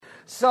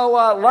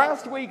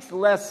Last week's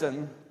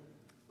lesson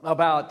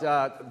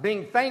about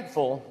being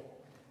thankful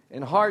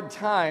in hard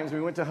times,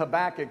 we went to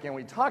Habakkuk and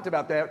we talked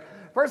about that.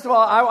 First of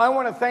all, I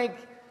want to thank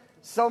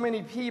so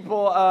many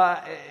people.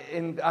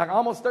 In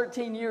almost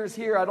 13 years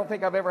here, I don't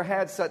think I've ever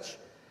had such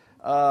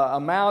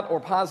amount or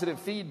positive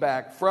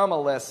feedback from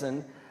a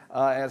lesson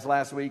as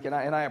last week, and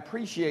I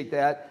appreciate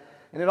that.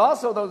 And it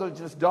also, though, it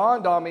just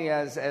dawned on me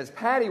as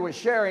Patty was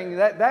sharing,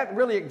 that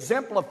really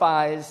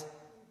exemplifies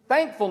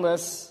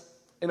thankfulness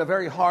in a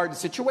very hard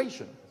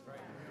situation.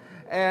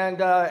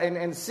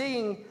 And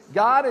seeing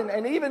God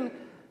and even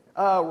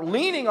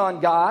leaning on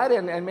God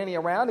and many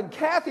around. And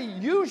Kathy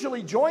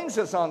usually joins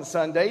us on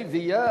Sunday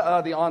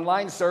via the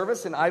online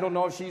service, and I don't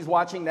know if she's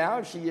watching now.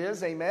 If she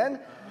is, amen.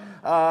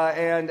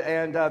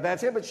 And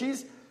that's it. But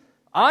she's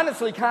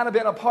honestly kind of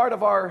been a part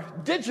of our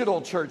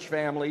digital church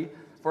family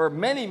for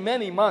many,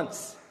 many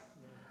months.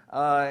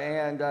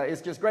 And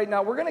it's just great.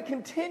 Now, we're going to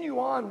continue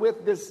on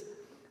with this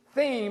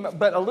theme,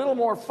 but a little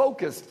more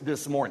focused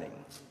this morning.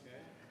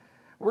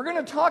 We're going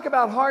to talk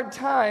about hard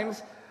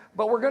times,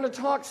 but we're going to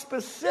talk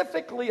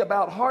specifically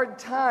about hard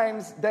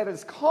times that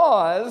is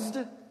caused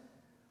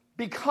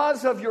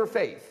because of your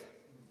faith.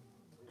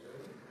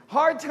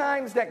 Hard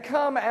times that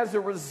come as a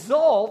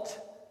result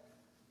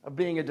of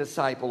being a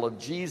disciple of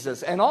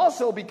Jesus, and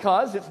also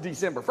because it's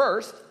December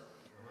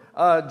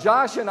 1st.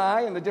 Josh and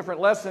I, in the different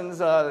lessons,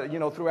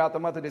 throughout the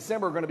month of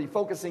December, are going to be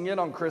focusing in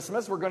on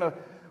Christmas. We're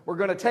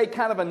going to take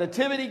kind of a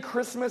nativity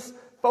Christmas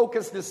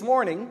focus this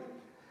morning,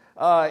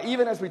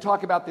 even as we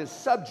talk about this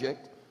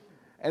subject.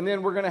 And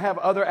then we're going to have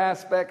other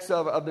aspects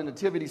of the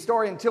nativity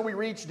story until we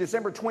reach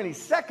December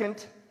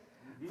 22nd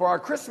for our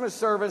Christmas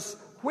service,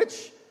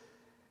 which,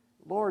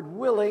 Lord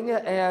willing,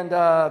 and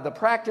the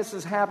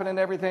practices happen and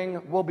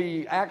everything will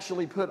be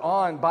actually put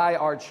on by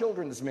our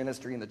children's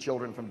ministry and the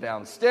children from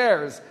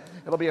downstairs.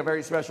 It'll be a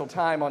very special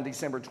time on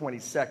December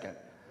 22nd.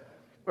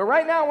 But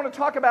right now I want to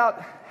talk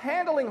about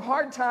handling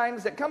hard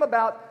times that come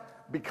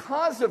about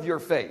because of your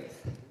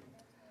faith.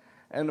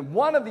 And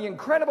one of the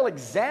incredible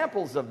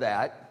examples of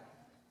that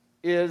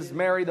is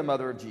Mary, the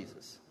mother of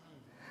Jesus.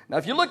 Now,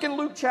 if you look in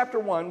Luke chapter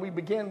 1, we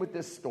begin with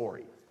this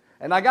story.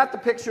 And I got the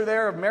picture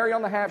there of Mary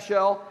on the half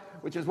shell,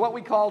 which is what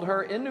we called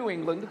her in New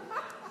England.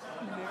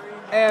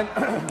 And,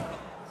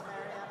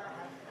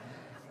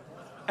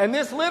 and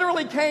this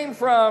literally came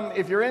from,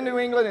 if you're in New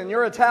England and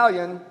you're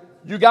Italian,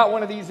 you got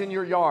one of these in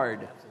your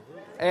yard.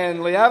 And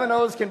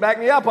Liavanos can back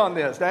me up on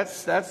this.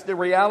 That's the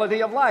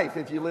reality of life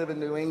if you live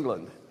in New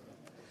England.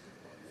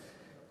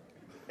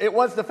 It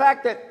was the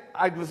fact that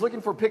I was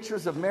looking for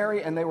pictures of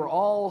Mary, and they were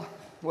all,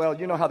 well,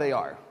 you know how they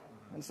are.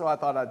 And so I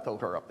thought I'd throw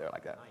her up there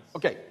like that.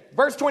 Okay,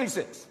 verse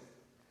 26.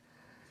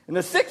 In the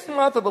 6th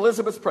month of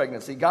Elizabeth's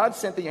pregnancy, God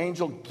sent the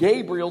angel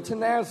Gabriel to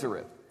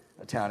Nazareth,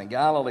 a town in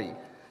Galilee,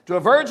 to a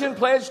virgin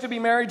pledged to be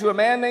married to a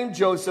man named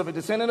Joseph, a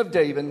descendant of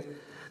David.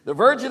 The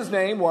virgin's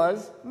name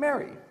was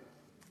Mary.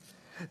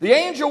 The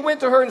angel went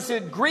to her and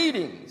said,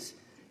 "Greetings,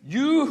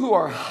 you who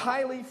are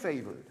highly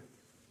favored.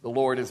 The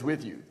Lord is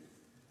with you."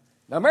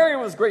 Now, Mary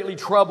was greatly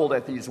troubled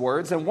at these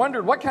words and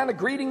wondered what kind of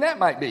greeting that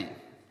might be.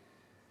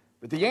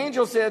 But the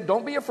angel said,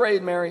 "Don't be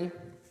afraid, Mary.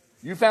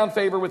 You found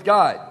favor with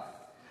God.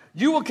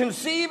 You will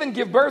conceive and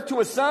give birth to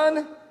a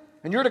son,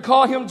 and you're to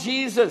call him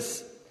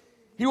Jesus.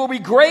 He will be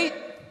great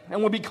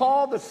and will be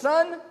called the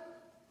Son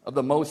of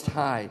the Most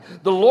High.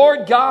 The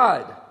Lord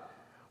God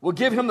will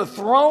give him the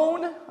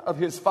throne of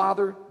his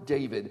father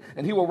David,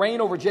 and he will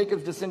reign over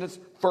Jacob's descendants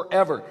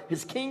forever.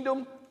 His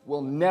kingdom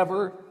will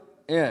never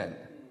end."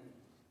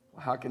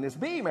 "Well, how can this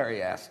be?"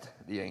 Mary asked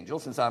the angel,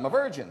 "since I'm a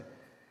virgin."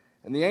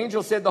 And the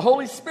angel said, "The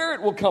Holy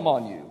Spirit will come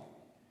on you,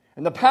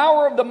 and the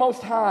power of the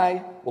Most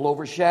High will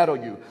overshadow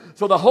you.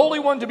 So the Holy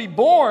One to be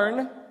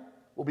born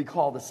will be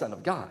called the Son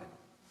of God.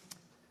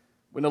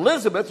 When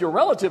Elizabeth, your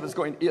relative, is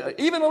going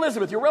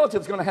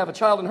to have a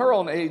child in her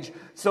own age.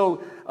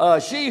 So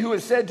she who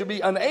is said to be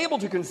unable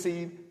to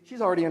conceive,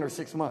 she's already in her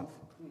 6th month.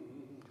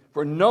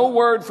 For no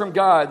word from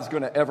God's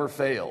going to ever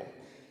fail."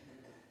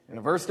 And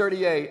in verse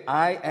 38,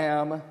 "I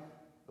am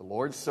the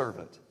Lord's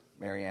servant,"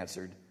 Mary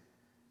answered.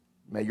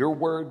 "May your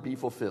word be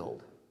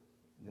fulfilled."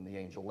 And then the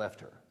angel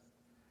left her.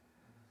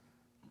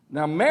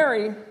 Now,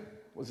 Mary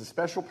was a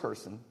special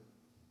person,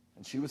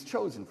 and she was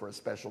chosen for a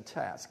special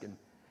task. And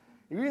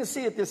you're going to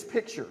see at this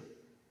picture,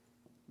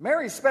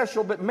 Mary's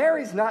special, but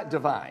Mary's not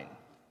divine.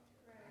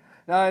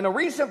 Now, in a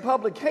recent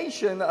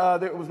publication,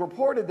 it was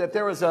reported that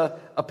there was a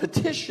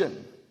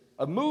petition,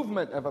 a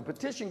movement of a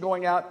petition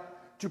going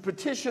out to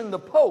petition the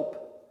Pope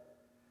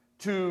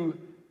to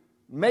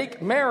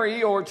make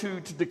Mary, or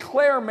to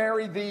declare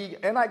Mary the,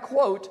 and I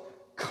quote,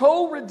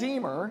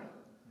 "co-redeemer,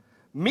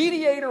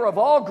 mediator of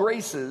all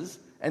graces,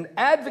 and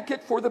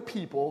advocate for the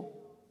people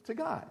to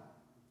God."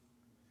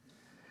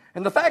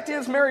 And the fact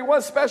is, Mary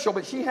was special,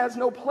 but she has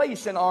no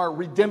place in our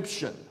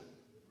redemption.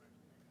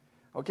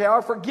 Okay,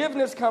 our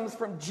forgiveness comes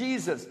from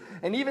Jesus.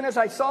 And even as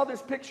I saw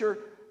this picture,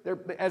 there,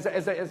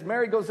 as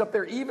Mary goes up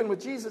there, even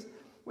with Jesus,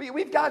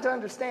 we've got to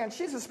understand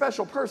she's a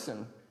special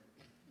person,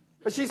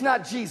 but she's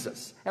not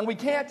Jesus. And we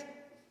can't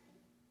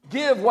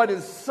give what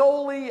is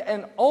solely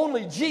and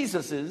only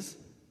Jesus's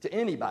to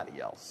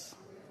anybody else.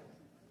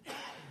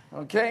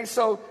 Okay,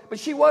 so, but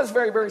she was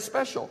very, very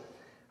special.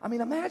 I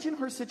mean, imagine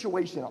her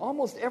situation.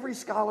 Almost every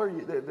scholar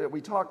that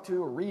we talk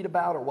to or read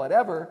about or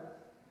whatever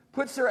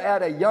puts her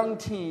at a young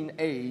teen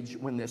age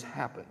when this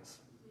happens.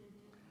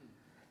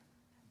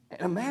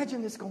 And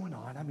imagine this going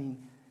on. I mean,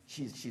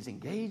 she's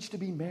engaged to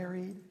be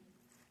married.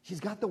 She's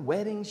got the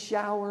wedding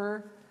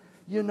shower,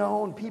 you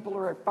know, and people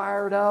are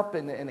fired up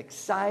and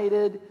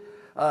excited.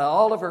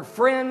 All of her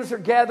friends are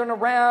gathering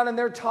around and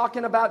they're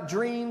talking about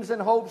dreams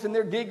and hopes and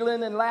they're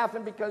giggling and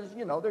laughing because,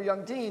 you know, they're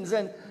young teens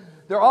and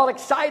they're all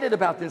excited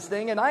about this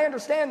thing. And I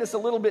understand this a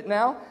little bit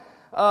now.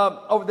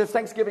 Over this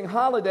Thanksgiving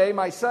holiday,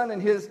 my son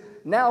and his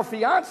now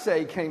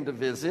fiance came to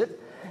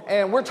visit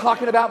and we're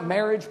talking about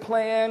marriage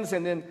plans.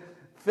 And then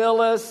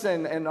Phyllis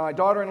and my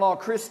daughter-in-law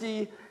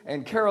Christy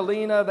and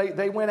Carolina,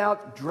 they went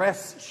out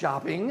dress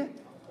shopping.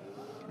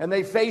 And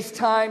they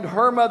FaceTimed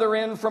her mother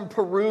in from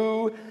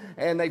Peru.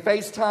 And they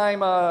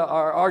FaceTime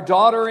our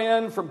daughter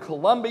in from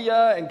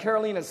Colombia and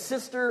Carolina's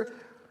sister,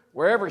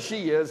 wherever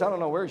she is. I don't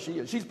know where she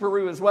is. She's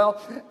Peru as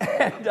well.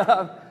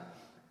 And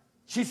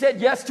she said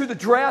yes to the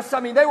dress.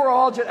 I mean, they were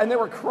all just, and they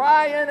were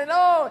crying and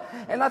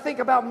and I think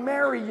about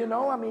Mary, you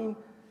know. I mean,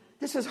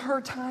 this is her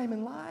time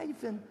in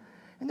life and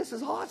this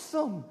is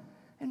awesome.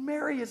 And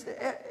Mary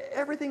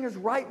everything is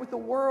right with the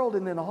world.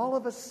 And then all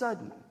of a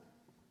sudden,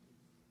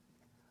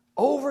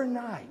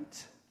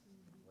 overnight,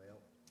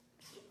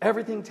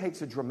 everything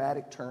takes a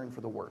dramatic turn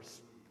for the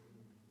worse.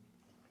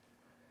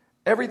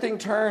 Everything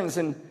turns,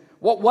 and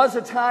what was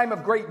a time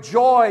of great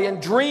joy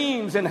and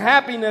dreams and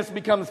happiness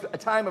becomes a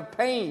time of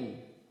pain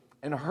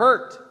and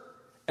hurt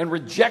and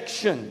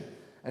rejection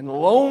and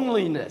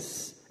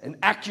loneliness and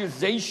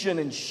accusation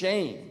and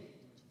shame.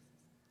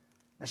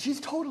 Now, she's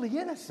totally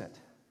innocent,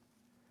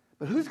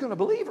 but who's going to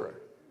believe her?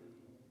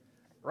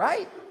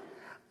 Right?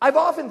 I've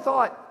often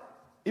thought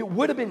it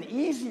would have been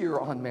easier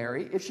on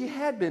Mary if she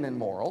had been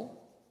immoral.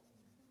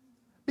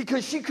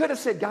 Because she could have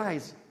said,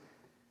 guys,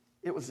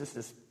 it was just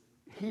this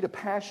heat of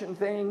passion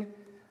thing.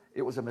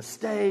 It was a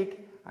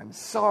mistake. I'm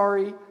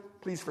sorry.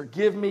 Please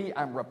forgive me.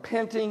 I'm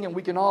repenting. And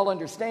we can all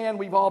understand.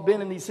 We've all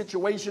been in these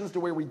situations to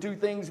where we do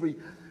things we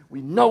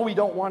know we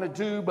don't want to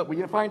do, but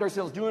we find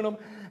ourselves doing them.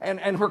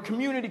 And her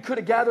community could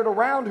have gathered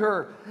around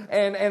her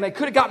and they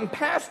could have gotten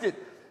past it.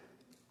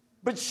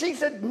 But she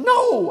said,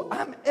 no,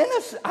 I'm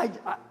innocent.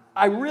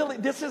 I really,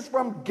 this is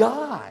from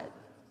God.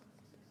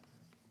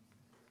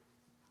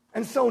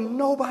 And so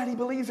nobody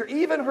believes her.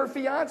 Even her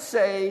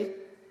fiance,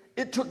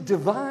 it took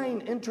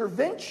divine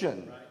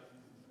intervention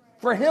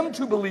for him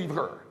to believe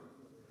her.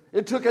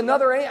 It took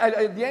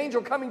the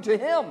angel coming to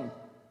him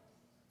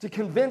to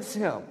convince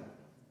him.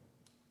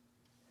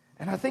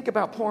 And I think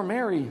about poor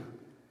Mary.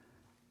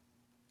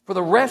 For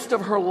the rest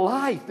of her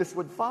life, this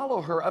would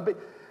follow her.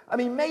 I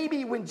mean,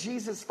 maybe when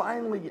Jesus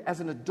finally, as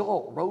an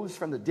adult, rose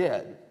from the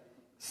dead,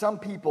 some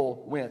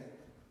people went,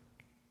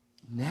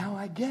 now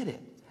I get it.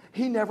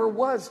 He never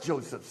was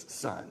Joseph's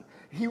son.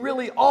 He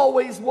really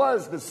always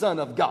was the Son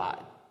of God.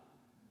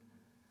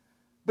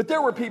 But there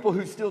were people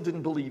who still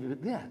didn't believe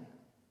it then.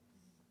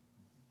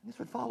 This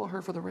would follow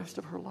her for the rest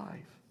of her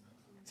life.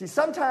 See,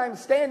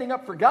 sometimes standing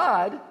up for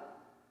God,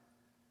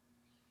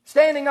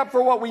 standing up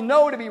for what we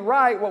know to be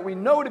right, what we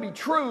know to be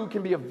true,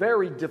 can be a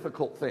very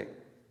difficult thing.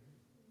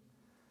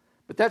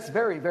 But that's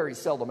very, very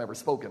seldom ever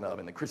spoken of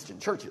in the Christian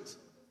churches.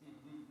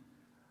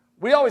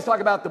 We always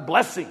talk about the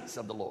blessings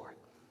of the Lord.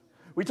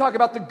 We talk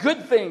about the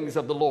good things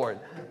of the Lord,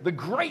 the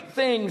great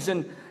things,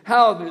 and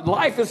how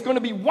life is going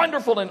to be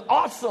wonderful and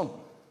awesome.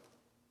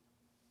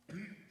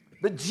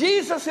 But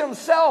Jesus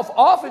himself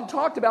often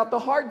talked about the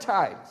hard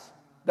times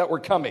that were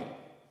coming.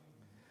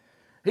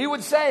 He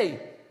would say,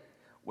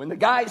 when the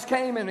guys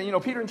came and,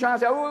 Peter and John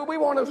said, we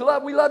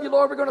love you,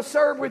 Lord, we're going to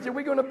serve with you,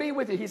 we're going to be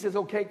with you. He says,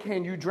 okay,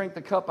 can you drink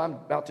the cup I'm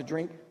about to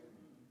drink?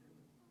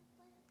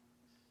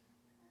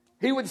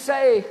 He would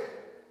say,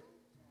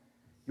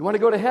 you want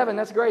to go to heaven,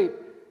 that's great.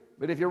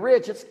 But if you're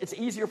rich, it's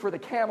easier for the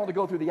camel to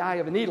go through the eye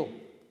of a needle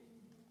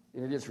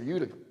than it is for you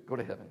to go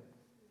to heaven.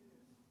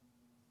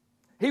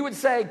 He would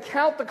say,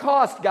 count the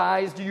cost,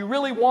 guys. Do you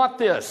really want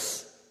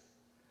this?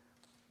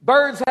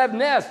 Birds have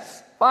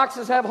nests.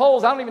 Foxes have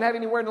holes. I don't even have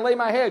anywhere to lay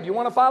my head. You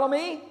want to follow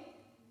me?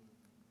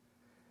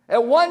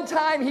 At one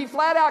time, he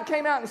flat out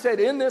came out and said,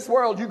 in this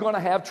world, you're going to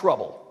have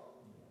trouble.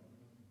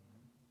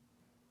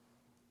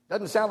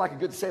 Doesn't sound like a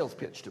good sales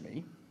pitch to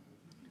me.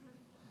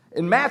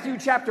 In Matthew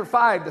chapter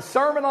 5, the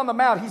Sermon on the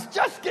Mount, he's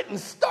just getting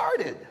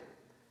started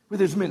with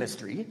his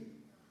ministry.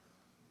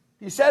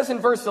 He says in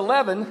verse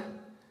 11,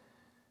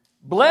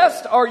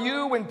 blessed are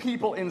you when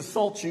people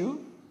insult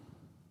you,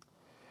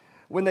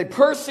 when they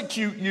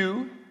persecute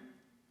you,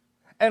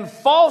 and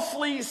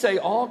falsely say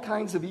all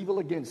kinds of evil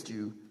against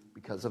you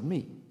because of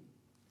me.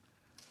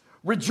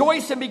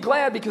 Rejoice and be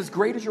glad, because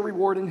great is your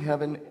reward in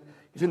heaven.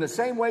 It's in the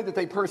same way that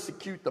they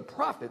persecuted the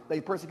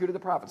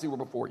prophets who were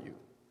before you.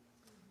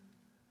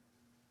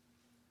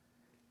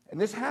 And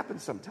this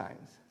happens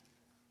sometimes.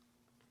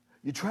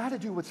 You try to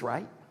do what's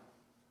right.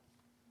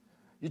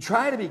 You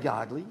try to be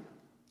godly.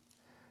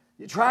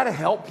 You try to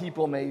help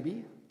people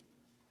maybe.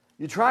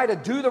 You try to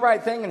do the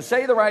right thing and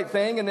say the right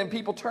thing, and then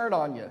people turn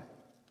on you.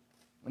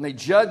 And they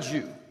judge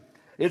you.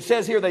 It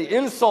says here they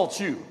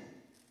insult you.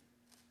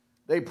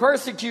 They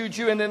persecute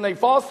you, and then they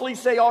falsely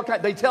say all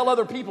kinds. They tell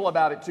other people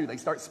about it too. They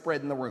start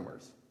spreading the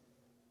rumors.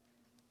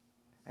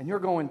 And you're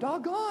going,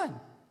 doggone.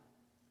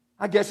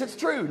 I guess it's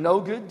true. No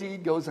good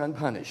deed goes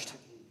unpunished.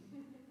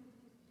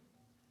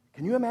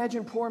 Can you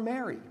imagine poor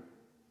Mary?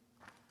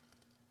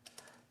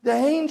 The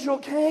angel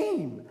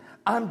came.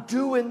 I'm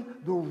doing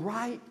the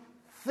right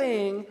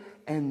thing,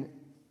 and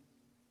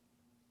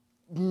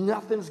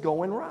nothing's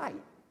going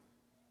right.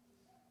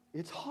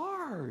 It's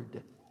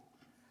hard.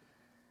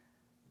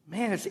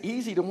 Man, it's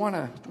easy to want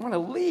to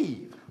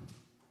leave.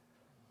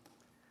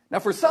 Now,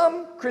 for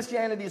some,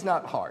 Christianity is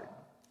not hard.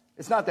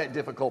 It's not that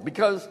difficult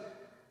because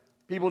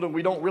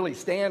we don't really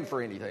stand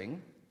for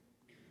anything,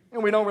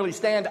 and we don't really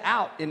stand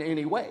out in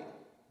any way.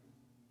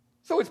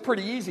 So it's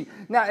pretty easy.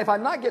 Now, if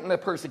I'm not getting the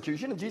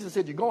persecution, and Jesus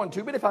said you're going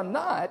to, but if I'm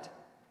not,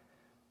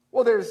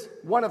 well, there's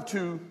one of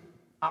two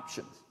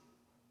options.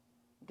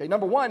 Okay,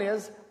 number one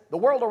is the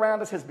world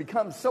around us has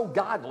become so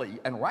godly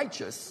and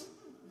righteous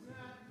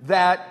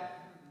that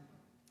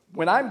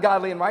when I'm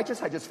godly and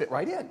righteous, I just fit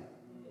right in.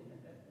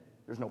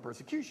 There's no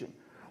persecution.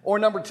 Or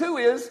number two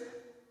is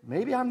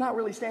maybe I'm not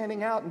really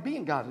standing out and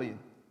being godly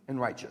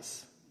and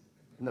righteous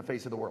in the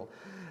face of the world.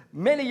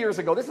 Many years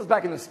ago, this was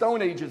back in the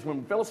Stone Ages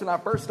when Phyllis and I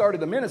first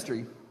started the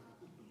ministry.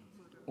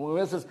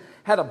 We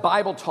had a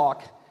Bible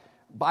talk,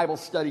 Bible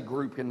study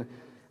group, and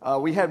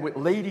we had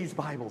ladies'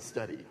 Bible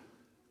study. It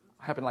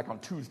happened like on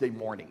Tuesday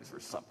mornings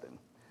or something.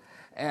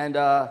 And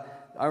I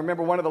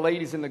remember one of the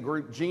ladies in the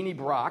group, Jeannie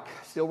Brock,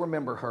 still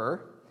remember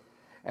her.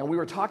 And we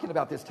were talking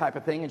about this type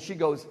of thing, and she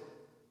goes,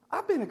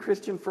 I've been a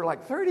Christian for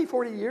like 30,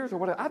 40 years or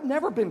whatever. I've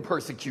never been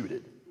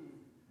persecuted.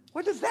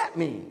 What does that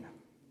mean?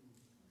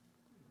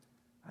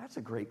 That's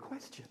a great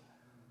question.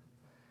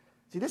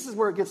 See, this is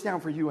where it gets down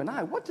for you and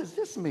I. What does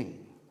this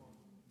mean?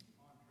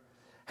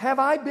 Have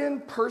I been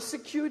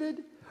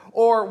persecuted?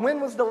 Or when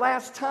was the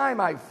last time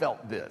I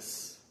felt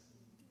this?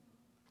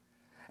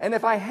 And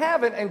if I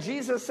haven't, and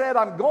Jesus said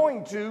I'm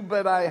going to,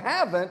 but I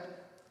haven't,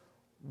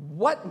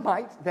 what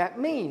might that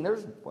mean?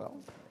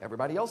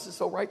 Everybody else is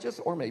so righteous,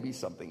 or maybe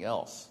something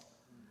else.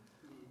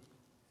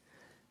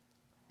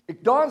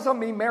 It dawns on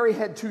me Mary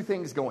had two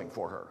things going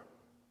for her.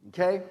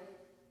 Okay?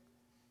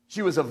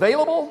 She was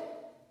available,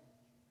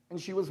 and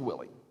she was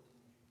willing.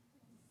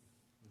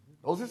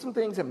 Those are some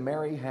things that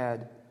Mary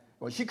had.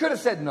 Well, she could have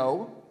said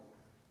no.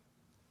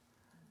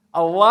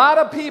 A lot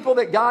of people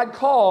that God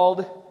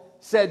called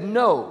said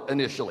no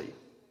initially.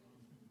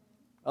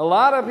 A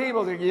lot of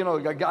people,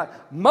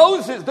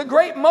 Moses, the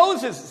great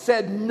Moses,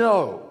 said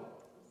no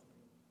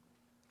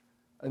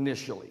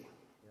initially.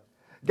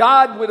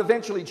 God would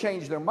eventually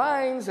change their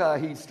minds.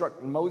 He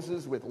struck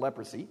Moses with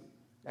leprosy.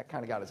 That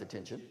kind of got his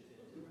attention.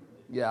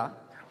 Yeah.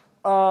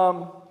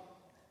 Jonah,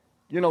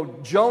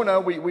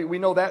 we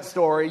know that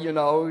story,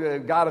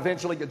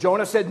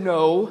 Jonah said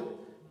no.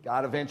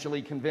 God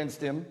eventually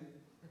convinced him.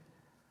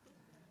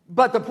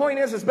 But the point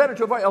is, it's better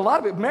to avoid a lot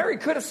of it. Mary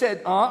could have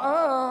said,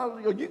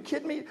 are you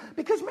kidding me?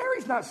 Because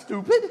Mary's not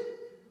stupid.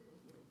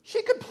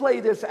 She could play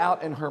this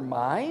out in her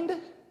mind.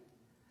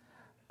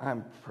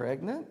 I'm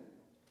pregnant,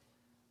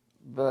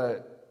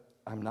 but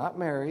I'm not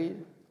married.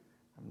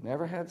 I've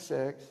never had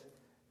sex.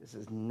 This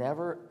has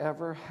never,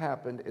 ever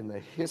happened in the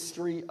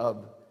history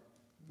of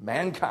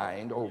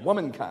mankind or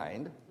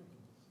womankind.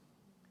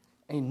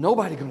 Ain't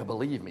nobody going to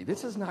believe me.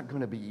 This is not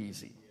going to be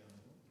easy.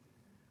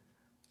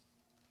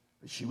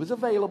 But she was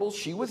available.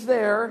 She was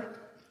there.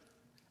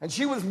 And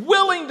she was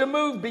willing to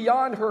move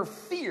beyond her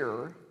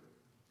fear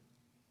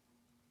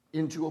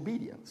into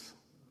obedience.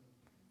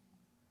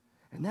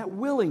 And that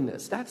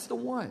willingness, that's the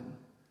one.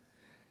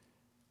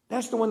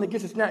 That's the one that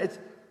gets us. Now,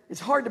 it's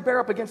hard to bear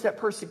up against that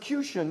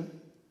persecution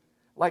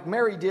like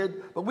Mary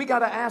did, but we got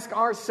to ask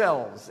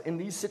ourselves in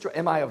these situations,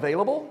 am I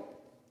available?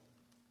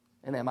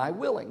 And am I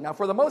willing? Now,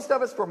 for the most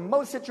of us, for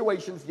most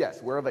situations,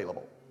 yes, we're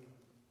available.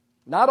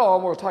 Not all,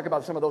 and we'll talk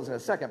about some of those in a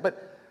second,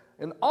 but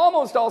in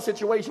almost all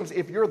situations,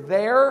 if you're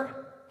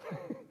there,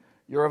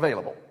 you're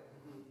available.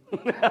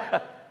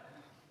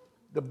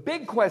 The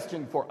big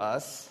question for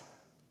us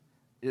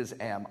is,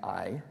 am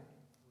I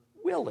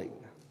willing?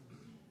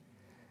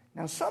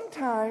 Now,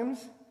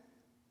 sometimes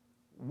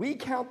we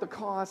count the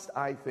cost,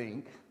 I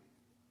think,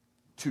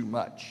 too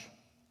much.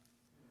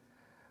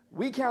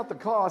 We count the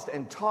cost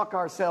and talk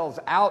ourselves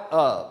out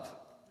of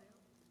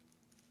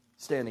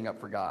standing up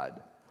for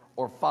God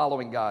or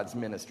following God's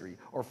ministry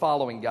or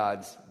following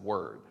God's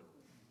word.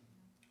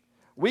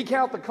 We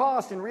count the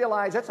cost and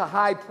realize that's a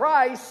high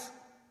price.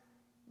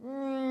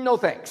 No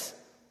thanks.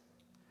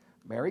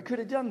 Mary could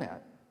have done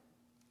that,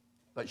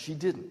 but she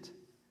didn't.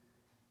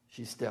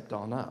 She stepped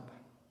on up.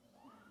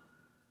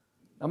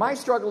 Now, my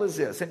struggle is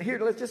this, and here,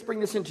 let's just bring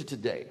this into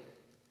today.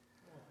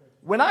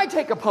 When I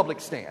take a public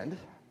stand,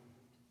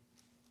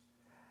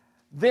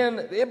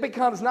 then it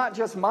becomes not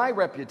just my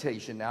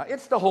reputation now,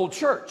 it's the whole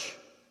church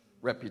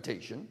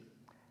reputation.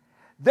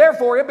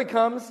 Therefore, it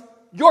becomes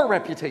your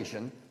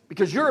reputation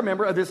because you're a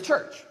member of this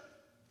church.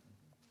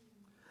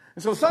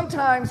 And so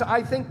sometimes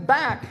I think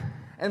back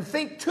and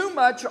think too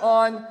much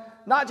on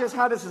not just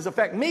how does this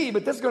affect me,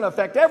 but this is going to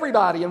affect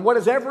everybody, and what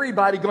is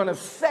everybody going to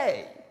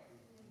say?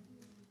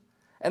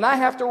 And I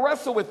have to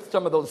wrestle with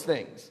some of those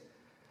things.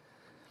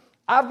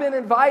 I've been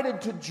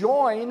invited to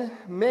join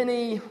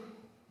many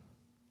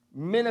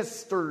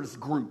ministers'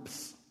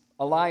 groups,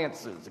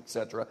 alliances,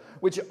 etc.,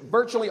 which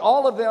virtually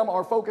all of them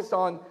are focused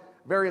on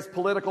various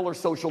political or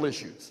social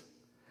issues.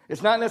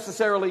 It's not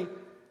necessarily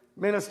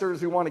ministers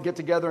who want to get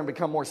together and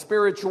become more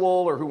spiritual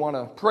or who want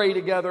to pray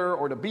together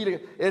or to be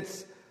together.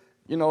 It's,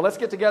 let's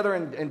get together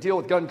and deal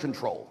with gun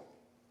control.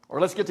 Or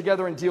let's get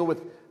together and deal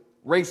with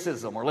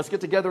racism. Or let's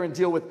get together and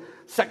deal with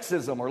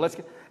sexism. Or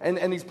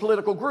and these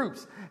political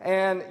groups.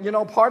 And,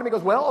 part of me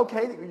goes, well,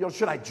 okay,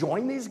 should I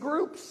join these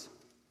groups?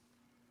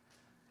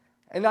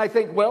 And I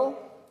think,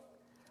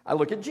 I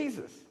look at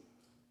Jesus.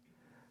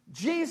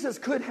 Jesus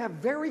could have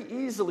very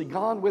easily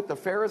gone with the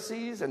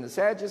Pharisees and the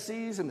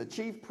Sadducees and the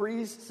chief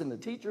priests and the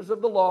teachers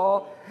of the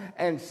law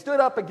and stood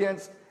up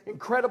against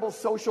incredible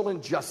social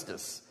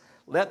injustice.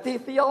 Let the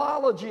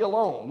theology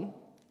alone.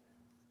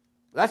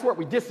 That's what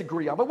we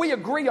disagree on. But we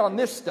agree on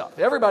this stuff.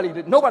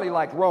 Nobody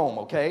liked Rome,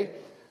 okay?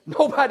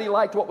 Nobody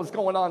liked what was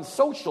going on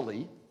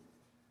socially.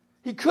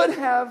 He could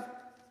have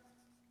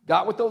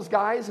got with those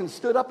guys and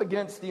stood up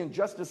against the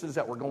injustices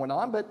that were going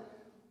on, but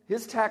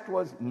his tact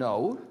was,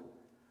 no.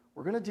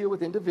 We're going to deal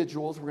with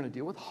individuals, we're going to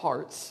deal with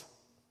hearts,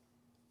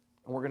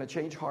 and we're going to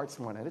change hearts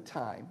one at a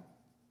time.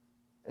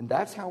 And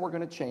that's how we're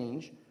going to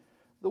change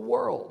the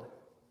world.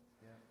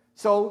 Yeah.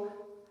 So,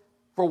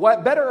 for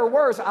what, better or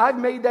worse, I've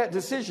made that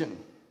decision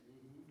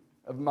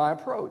of my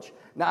approach.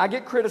 Now, I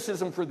get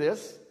criticism for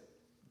this,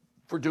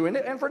 for doing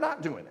it and for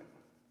not doing it.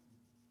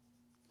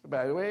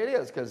 By the way it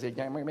is, because it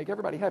can't make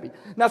everybody happy.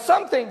 Now,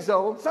 some things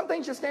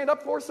you stand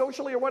up for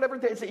socially or whatever,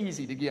 it's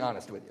easy, to be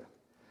honest with you.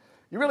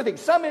 You really think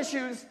some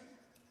issues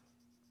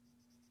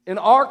in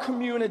our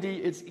community,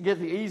 it's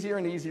getting easier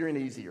and easier and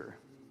easier.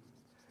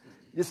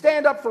 You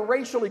stand up for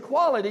racial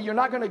equality, you're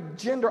not going to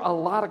engender a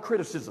lot of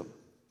criticism.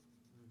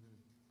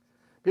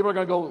 People are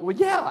going to go, well,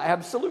 yeah,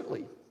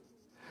 absolutely.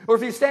 Or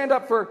if you stand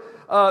up for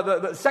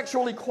the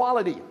sexual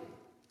equality,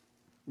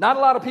 not a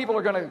lot of people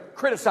are going to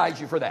criticize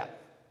you for that.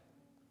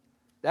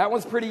 That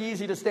one's pretty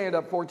easy to stand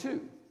up for, too.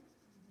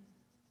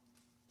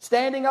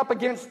 Standing up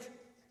against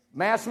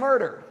mass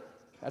murder,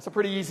 that's a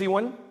pretty easy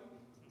one.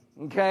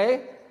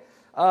 Okay?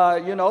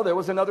 There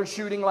was another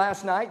shooting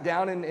last night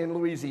down in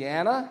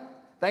Louisiana.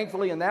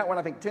 Thankfully, in that one,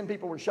 I think 10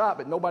 people were shot,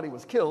 but nobody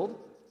was killed.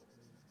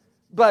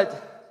 But,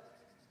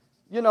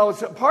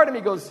 so part of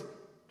me goes,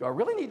 do I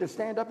really need to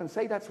stand up and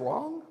say that's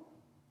wrong?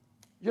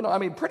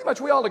 Pretty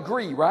much we all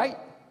agree, right?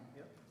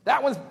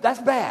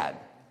 That's bad.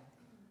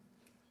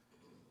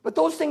 But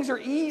those things are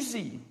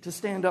easy to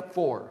stand up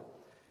for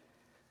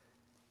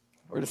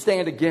or to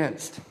stand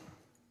against.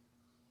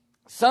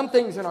 Some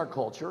things in our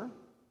culture,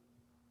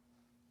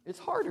 it's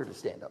harder to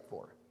stand up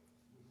for.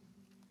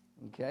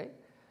 Okay?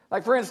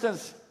 Like, for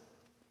instance,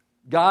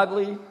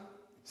 godly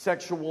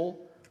sexual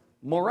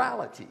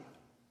morality.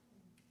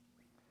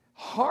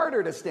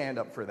 Harder to stand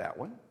up for that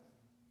one.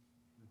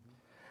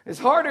 It's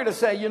harder to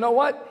say, you know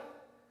what?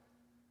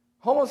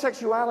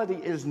 Homosexuality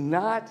is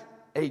not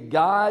a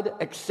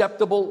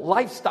God-acceptable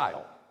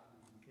lifestyle.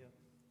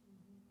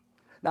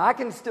 Now, I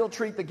can still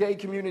treat the gay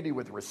community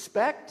with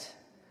respect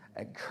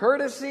and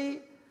courtesy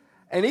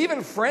and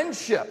even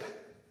friendship.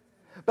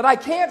 But I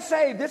can't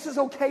say this is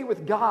okay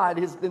with God.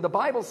 The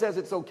Bible says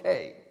it's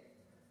okay.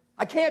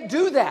 I can't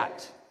do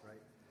that.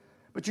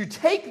 But you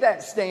take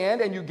that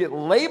stand and you get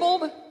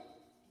labeled.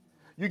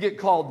 You get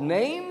called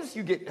names.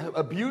 You get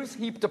abuse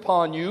heaped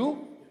upon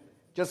you.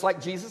 Just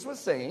like Jesus was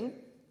saying.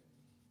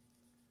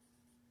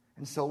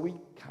 And so we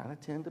kind of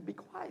tend to be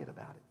quiet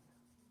about it.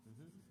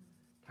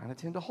 Kind of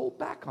tend to hold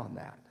back on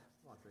that.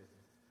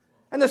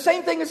 And the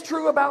same thing is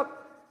true about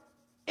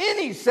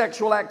any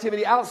sexual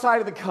activity outside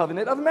of the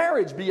covenant of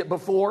marriage, be it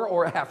before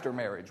or after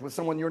marriage, with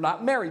someone you're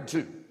not married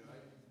to.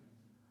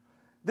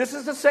 This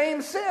is the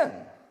same sin.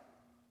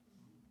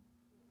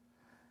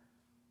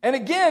 And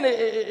again,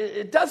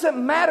 it doesn't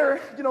matter,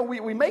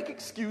 we make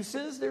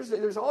excuses.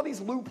 There's all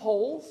these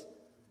loopholes.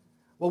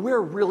 Well,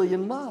 we're really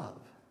in love.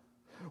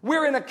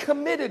 We're in a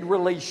committed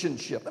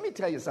relationship. Let me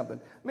tell you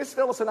something. Miss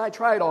Phyllis and I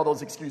tried all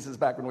those excuses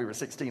back when we were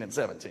 16 and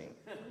 17.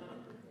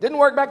 Didn't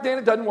work back then,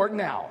 it doesn't work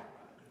now.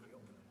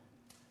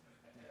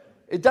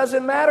 It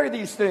doesn't matter,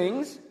 these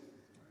things.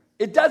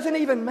 It doesn't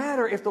even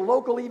matter if the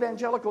local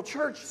evangelical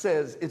church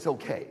says it's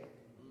okay.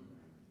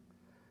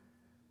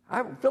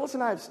 Phyllis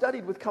and I have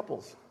studied with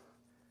couples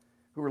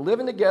who were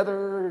living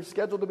together,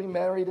 scheduled to be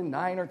married in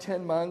 9 or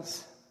 10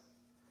 months.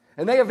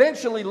 And they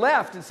eventually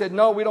left and said,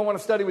 no, we don't want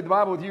to study with the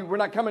Bible with you. We're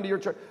not coming to your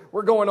church.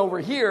 We're going over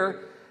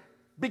here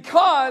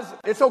because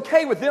it's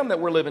okay with them that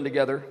we're living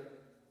together.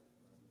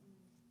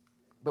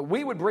 But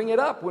we would bring it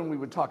up when we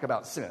would talk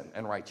about sin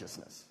and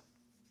righteousness.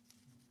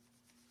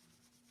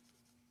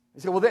 They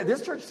said, well,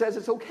 this church says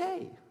it's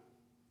okay.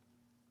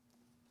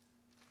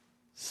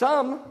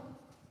 Some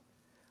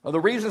of the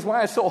reasons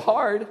why it's so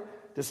hard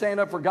to stand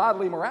up for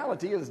godly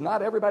morality is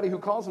not everybody who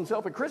calls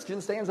himself a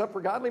Christian stands up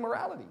for godly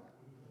morality.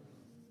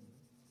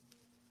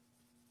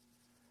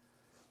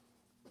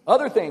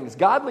 Other things,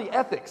 godly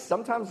ethics,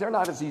 sometimes they're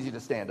not as easy to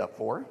stand up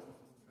for.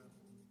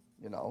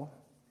 You know,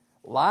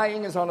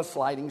 lying is on a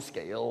sliding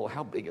scale.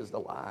 How big is the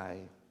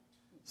lie?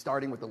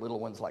 Starting with the little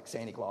ones like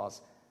Santa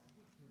Claus.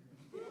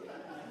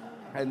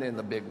 And then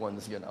the big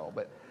ones, you know,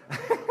 but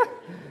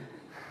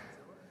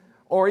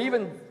or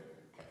even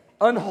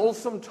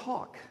unwholesome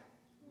talk.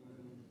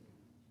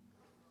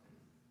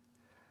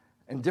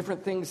 And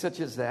different things such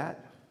as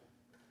that.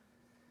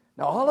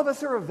 Now, all of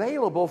us are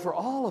available for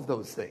all of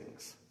those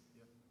things.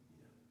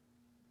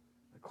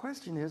 The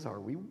question is, are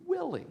we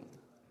willing?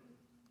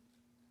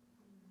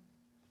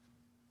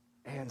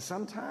 And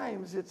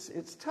sometimes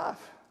it's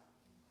tough.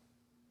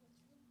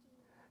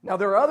 Now,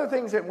 there are other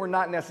things that we're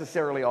not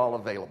necessarily all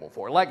available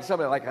for, like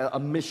something like a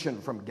mission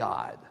from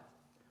God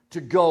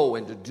to go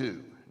and to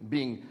do.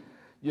 Being,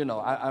 you know,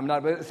 I'm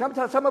not, but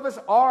sometimes some of us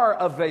are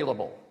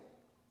available.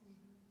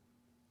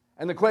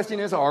 And the question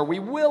is, are we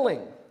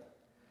willing?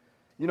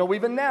 You know,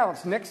 we've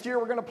announced next year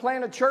we're going to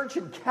plant a church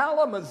in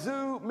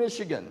Kalamazoo,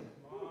 Michigan.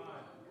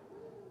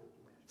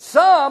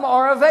 Some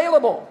are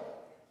available,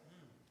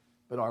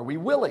 but are we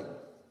willing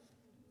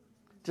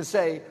to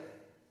say,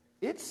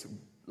 it's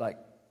like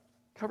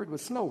covered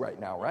with snow right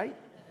now, right?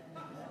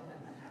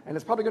 And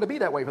it's probably going to be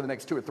that way for the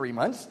next 2 or 3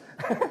 months.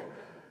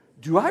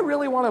 Do I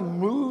really want to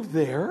move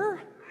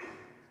there?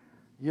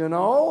 You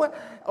know?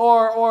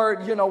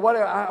 Or you know, what?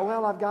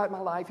 Well, I've got my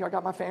life here. I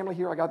got my family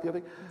here. I got the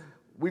other.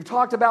 We've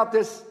talked about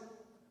this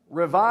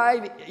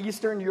Revive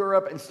Eastern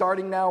Europe, and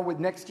starting now with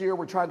next year,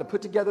 we're trying to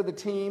put together the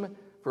team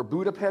for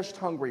Budapest,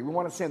 Hungary. We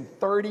want to send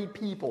 30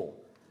 people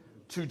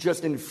to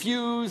just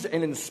infuse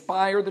and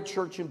inspire the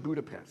church in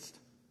Budapest.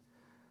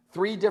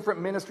 3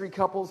 different ministry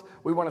couples.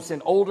 We want to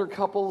send older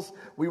couples.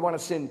 We want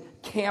to send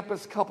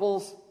campus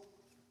couples.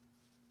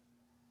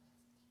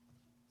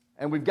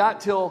 And we've got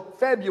till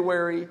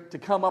February to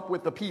come up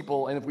with the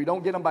people. And if we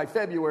don't get them by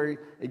February,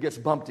 it gets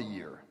bumped a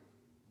year.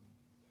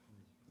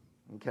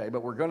 Okay,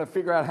 but we're going to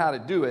figure out how to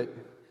do it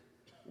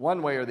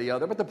one way or the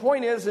other. But the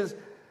point is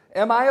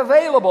am I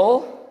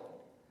available?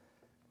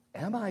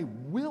 Am I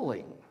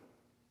willing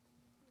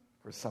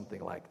for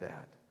something like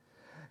that?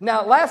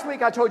 Now, last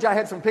week I told you I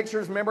had some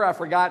pictures. Remember, I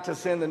forgot to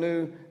send the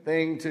new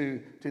thing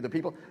to the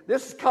people.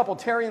 This couple,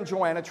 Terry and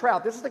Joanna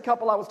Trout, this is the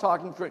couple I was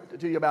talking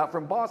to you about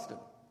from Boston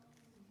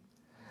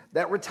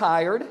that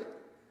retired,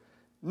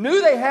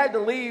 knew they had to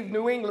leave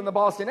New England, the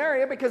Boston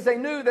area, because they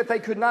knew that they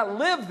could not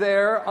live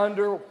there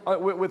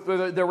with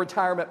their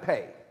retirement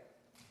pay.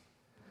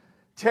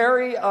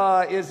 Terry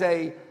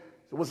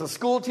was a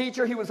school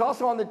teacher. He was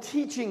also on the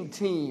teaching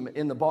team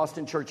in the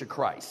Boston Church of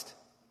Christ.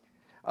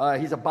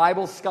 He's a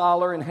Bible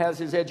scholar and has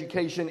his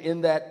education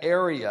in that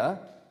area.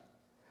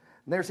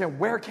 And they're saying,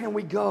 where can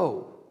we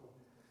go?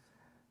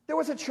 There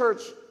was a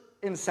church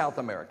in South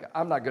America.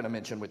 I'm not going to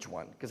mention which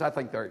one because I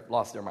think they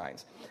lost their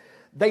minds.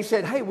 They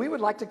said, hey, we would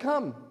like to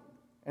come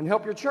and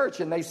help your church.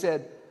 And they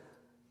said,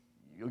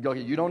 you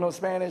don't know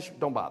Spanish?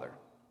 Don't bother.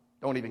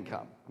 Don't even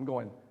come. I'm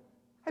going,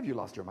 have you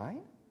lost your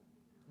mind?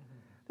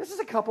 This is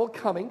a couple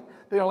coming.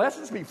 Their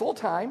lessons be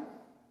full-time.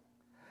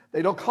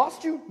 They don't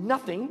cost you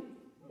nothing.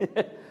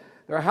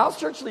 They're house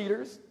church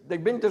leaders.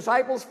 They've been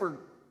disciples for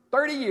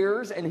 30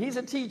 years, and he's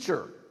a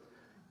teacher.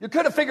 You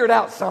could have figured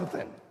out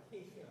something.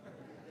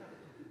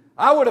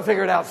 I would have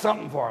figured out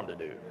something for him to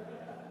do.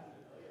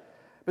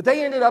 But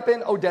they ended up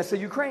in Odessa,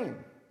 Ukraine.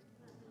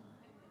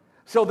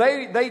 So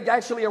they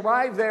actually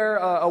arrived there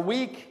a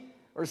week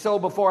or so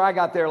before I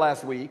got there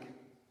last week.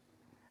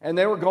 And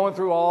they were going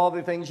through all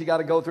the things you got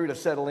to go through to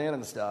settle in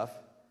and stuff.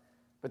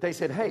 But they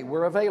said, hey,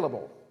 we're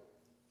available.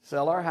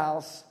 Sell our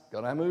house.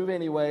 Gonna move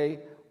anyway.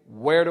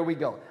 Where do we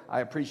go? I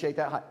appreciate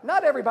that.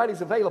 Not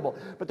everybody's available.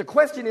 But the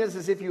question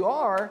is if you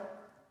are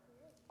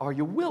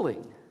you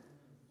willing?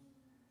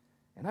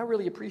 And I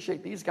really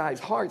appreciate these guys'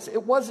 hearts.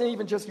 It wasn't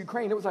even just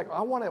Ukraine. It was like,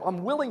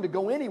 I'm willing to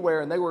go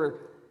anywhere. And they were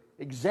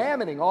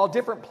examining all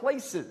different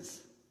places.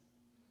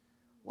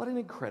 What an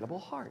incredible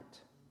heart.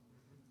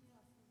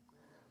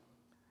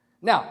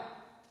 Now,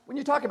 when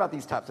you talk about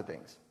these types of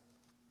things,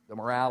 the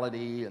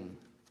morality and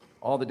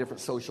all the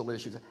different social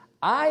issues,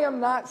 I am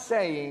not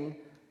saying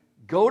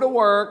go to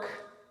work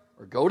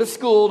or go to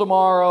school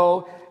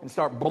tomorrow and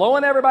start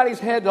blowing everybody's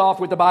heads off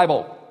with the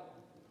Bible.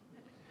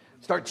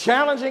 Start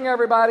challenging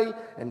everybody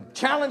and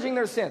challenging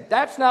their sin.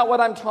 That's not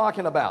what I'm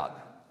talking about.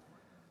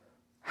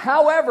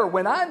 However,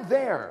 when I'm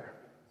there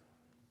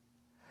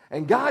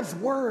and God's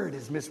word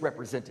is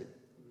misrepresented,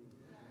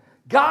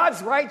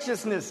 God's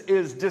righteousness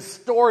is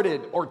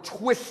distorted or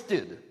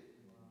twisted,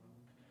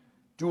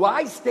 do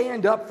I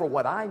stand up for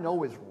what I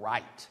know is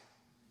right?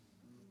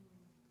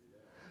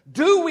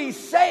 Do we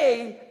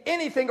say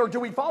anything, or do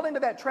we fall into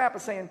that trap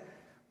of saying,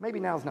 maybe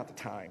now's not the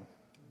time?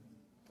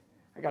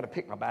 I got to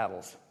pick my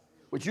battles,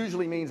 which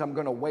usually means I'm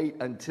going to wait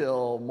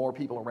until more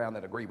people around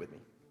that agree with me.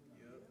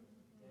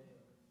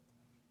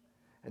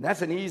 And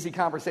that's an easy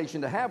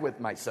conversation to have with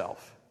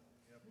myself.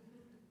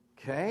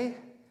 Okay?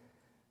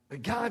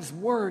 But God's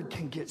word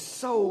can get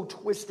so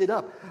twisted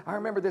up. I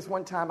remember this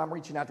one time I'm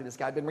reaching out to this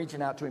guy. I'd been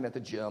reaching out to him at the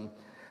gym.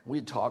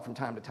 We'd talk from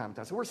time to time.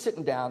 So we're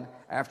sitting down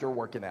after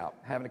working out,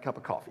 having a cup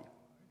of coffee.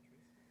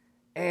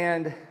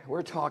 And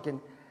we're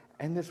talking,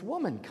 and this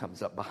woman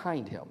comes up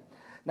behind him.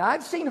 Now,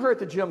 I'd seen her at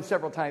the gym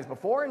several times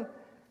before, and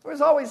there was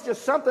always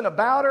just something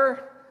about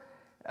her.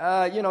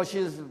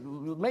 She's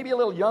maybe a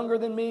little younger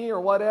than me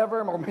or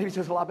whatever, or maybe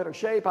just a lot better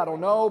shape. I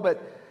don't know.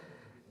 But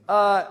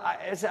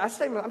I'm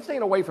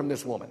staying away from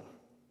this woman.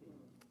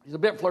 She's a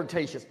bit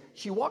flirtatious.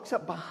 She walks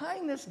up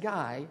behind this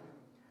guy,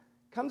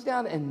 comes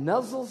down and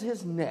nuzzles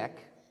his neck,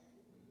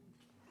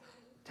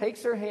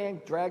 takes her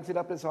hand, drags it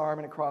up his arm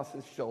and across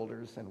his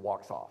shoulders, and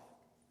walks off.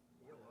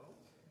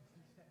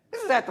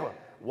 This is at the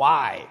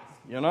why,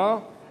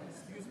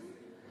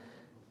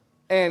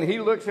 And he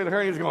looks at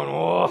her and he's going,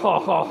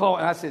 whoa.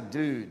 And I said,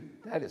 dude,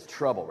 that is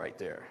trouble right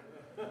there.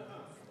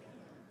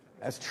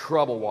 That's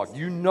trouble walk.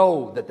 You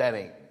know that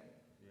ain't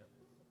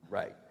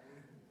right.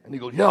 And he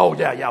goes,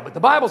 yeah, but the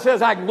Bible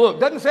says I can look.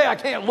 Doesn't say I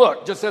can't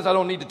look, just says I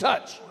don't need to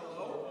touch.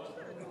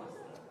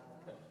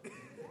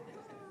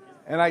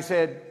 And I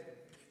said,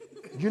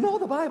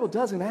 the Bible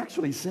doesn't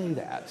actually say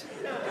that.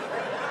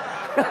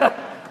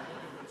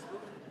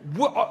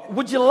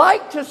 Would you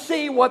like to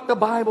see what the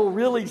Bible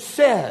really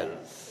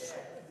says?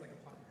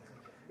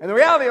 And the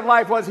reality of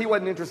life was he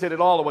wasn't interested at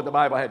all in what the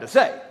Bible had to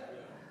say.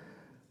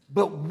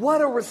 But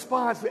what a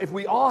response if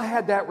we all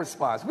had that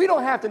response. We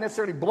don't have to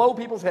necessarily blow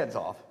people's heads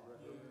off.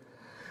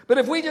 But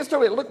if we just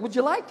told it, look, would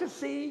you like to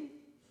see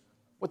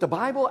what the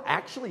Bible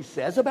actually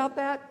says about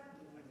that?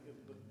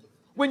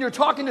 When you're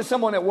talking to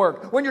someone at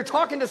work, when you're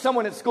talking to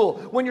someone at school,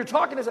 when you're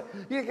talking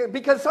to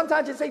because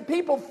sometimes you say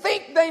people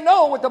think they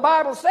know what the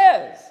Bible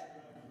says.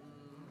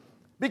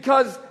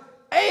 Because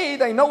A,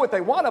 they know what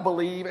they want to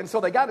believe, and so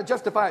they got to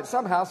justify it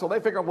somehow, so they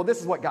figure, well, this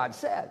is what God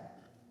said.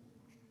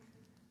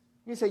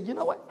 You say, you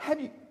know what?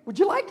 Would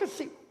you like to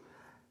see?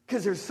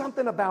 Because there's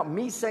something about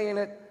me saying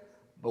it,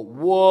 but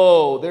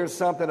whoa, there's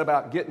something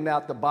about getting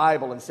out the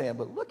Bible and saying,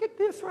 but look at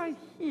this right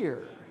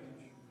here.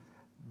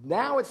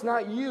 Now it's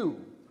not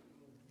you.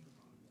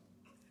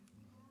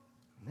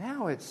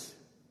 Now it's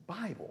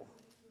Bible,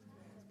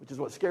 which is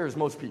what scares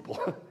most people.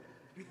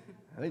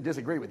 They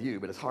disagree with you,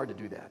 but it's hard to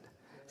do that.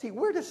 See,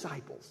 we're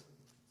disciples,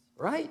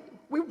 right?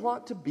 We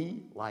want to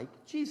be like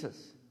Jesus.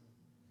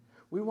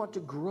 We want to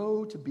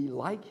grow to be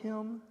like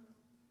him,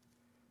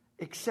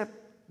 except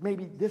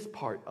maybe this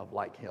part of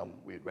like him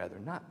we'd rather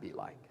not be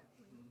like.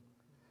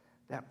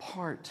 That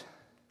part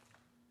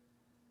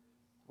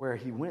where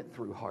he went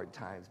through hard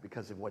times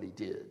because of what he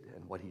did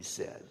and what he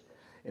said.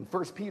 In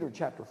 1 Peter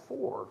chapter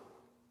 4,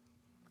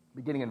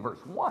 beginning in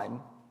verse 1,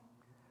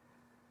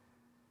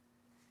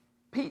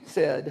 Pete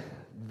said,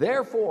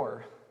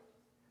 therefore,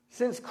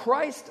 since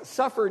Christ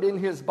suffered in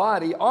his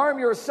body, arm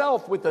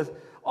yourself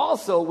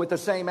also with the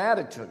same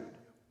attitude.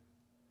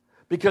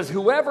 Because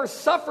whoever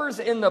suffers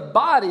in the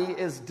body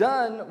is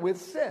done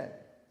with sin.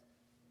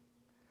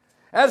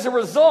 As a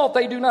result,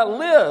 they do not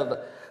live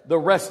the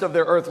rest of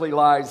their earthly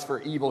lives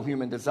for evil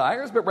human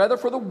desires, but rather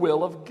for the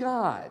will of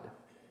God.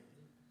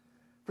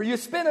 For you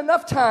spent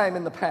enough time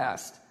in the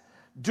past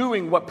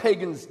doing what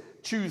pagans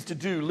choose to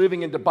do,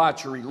 living in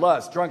debauchery,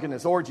 lust,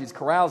 drunkenness, orgies,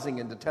 carousing,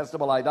 and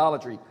detestable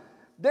idolatry.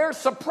 They're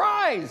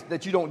surprised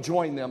that you don't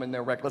join them in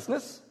their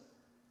recklessness,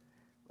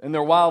 in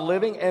their wild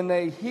living, and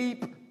they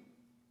heap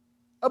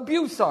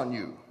abuse on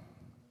you.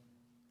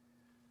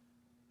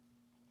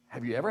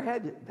 Have you ever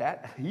had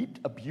that heaped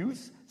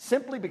abuse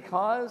simply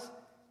because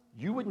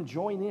you wouldn't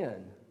join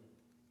in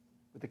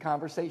with the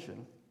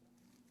conversation?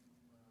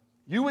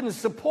 You wouldn't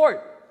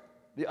support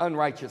the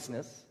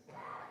unrighteousness.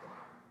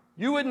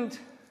 You wouldn't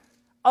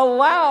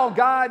allow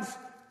God's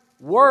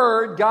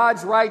word,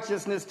 God's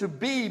righteousness to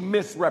be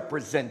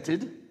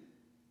misrepresented. It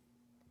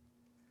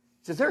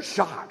says they're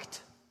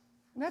shocked.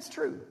 And that's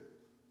true.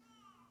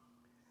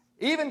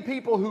 Even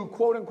people who,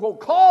 quote unquote,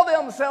 call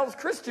themselves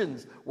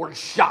Christians were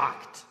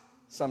shocked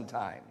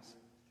sometimes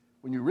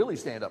when you really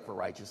stand up for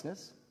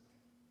righteousness.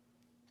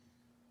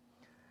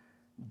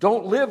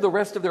 Don't live the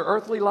rest of their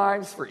earthly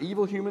lives for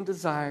evil human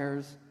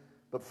desires,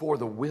 but for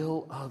the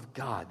will of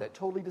God. That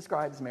totally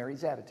describes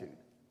Mary's attitude.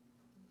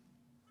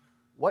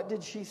 What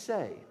did she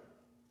say?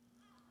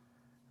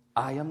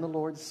 I am the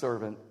Lord's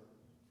servant.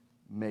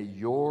 May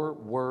your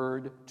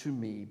word to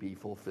me be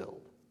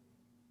fulfilled.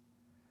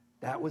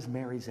 That was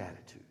Mary's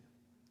attitude.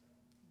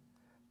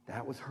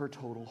 That was her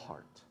total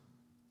heart.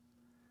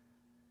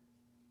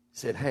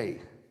 Said,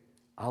 hey,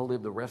 I'll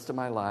live the rest of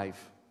my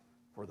life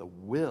for the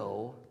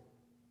will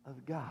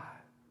of God.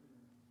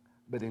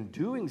 But in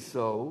doing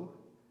so,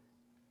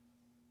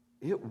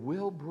 it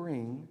will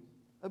bring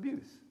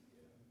abuse.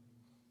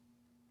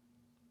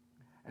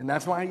 And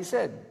that's why he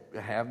said,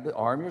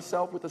 arm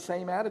yourself with the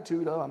same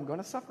attitude of, I'm going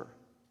to suffer.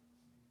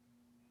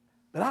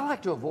 But I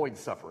like to avoid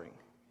suffering.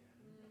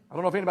 I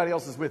don't know if anybody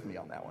else is with me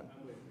on that one.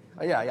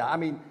 Yeah. I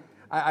mean,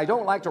 I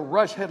don't like to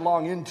rush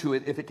headlong into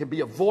it if it can be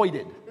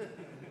avoided.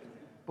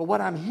 But what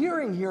I'm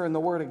hearing here in the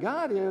Word of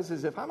God is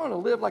if I'm going to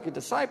live like a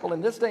disciple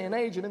in this day and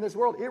age and in this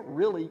world, it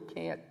really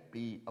can't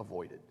be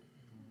avoided.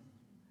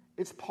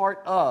 It's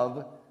part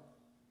of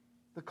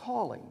the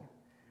calling.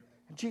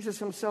 And Jesus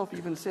himself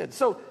even said.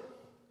 So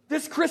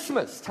this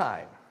Christmas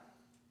time,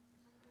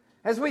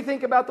 as we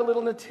think about the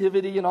little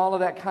nativity and all of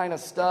that kind of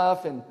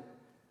stuff, and,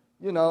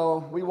 you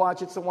know, we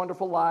watch It's a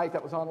Wonderful Life,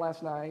 that was on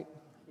last night.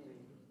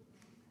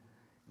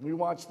 We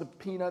watch the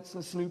Peanuts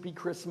and Snoopy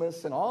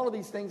Christmas and all of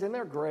these things, and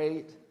they're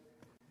great.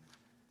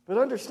 But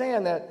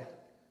understand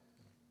that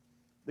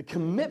the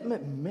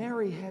commitment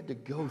Mary had to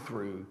go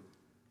through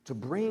to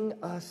bring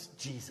us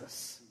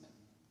Jesus,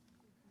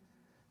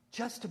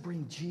 just to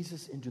bring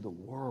Jesus into the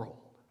world,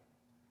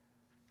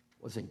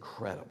 was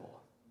incredible.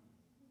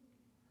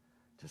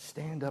 To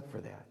stand up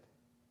for that.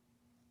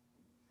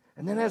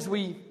 And then as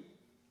we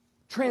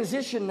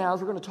transition now,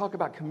 we're going to talk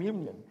about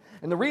communion.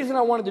 And the reason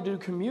I wanted to do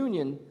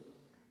communion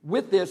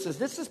with this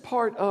is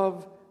part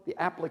of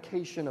the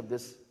application of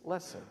this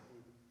lesson.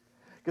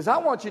 Because I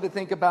want you to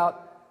think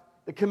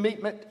about the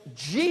commitment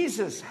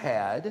Jesus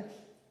had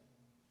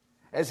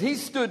as he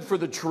stood for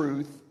the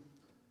truth,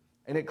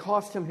 and it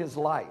cost him his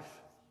life,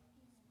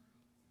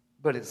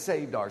 but it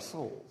saved our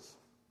souls.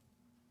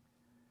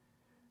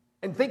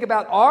 And think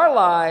about our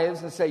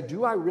lives and say,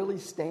 do I really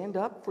stand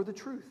up for the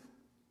truth?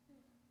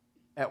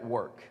 At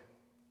work,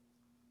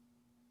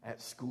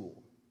 at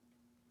school,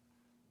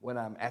 when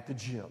I'm at the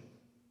gym,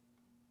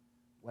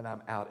 when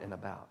I'm out and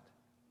about.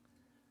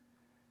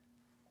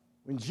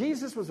 When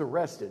Jesus was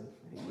arrested,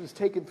 he was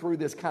taken through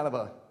this kind of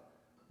a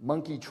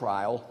monkey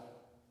trial,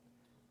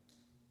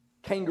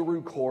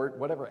 kangaroo court,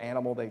 whatever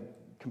animal they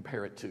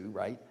compare it to,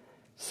 right?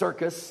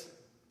 Circus.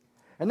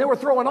 And they were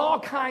throwing all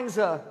kinds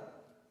of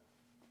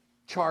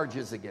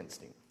charges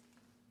against him.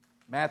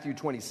 Matthew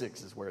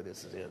 26 is where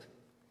this is.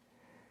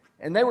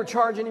 And they were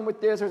charging him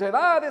with this. They said,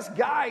 this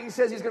guy, he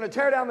says he's going to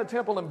tear down the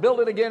temple and build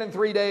it again in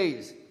 3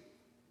 days.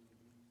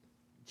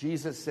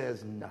 Jesus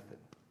says nothing.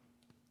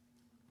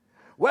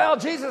 Well,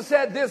 Jesus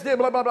said this, blah,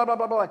 blah, blah, blah,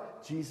 blah, blah.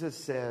 Jesus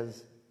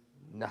says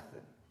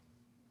nothing.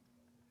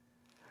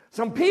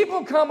 Some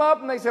people come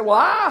up and they say, well,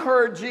 I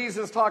heard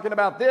Jesus talking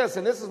about this,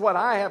 and this is what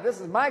I have. This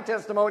is my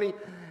testimony.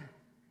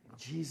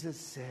 Jesus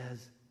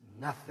says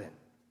nothing.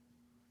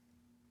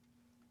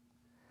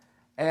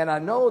 And I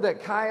know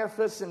that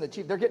Caiaphas and the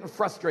chief, they're getting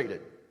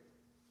frustrated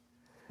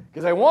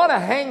because they want to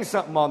hang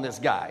something on this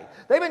guy.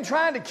 They've been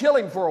trying to kill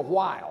him for a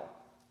while,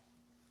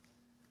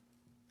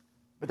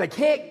 but they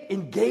can't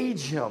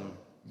engage him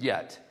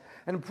yet.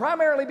 And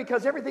primarily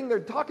because everything they're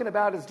talking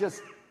about is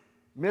just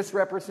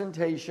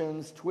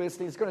misrepresentations,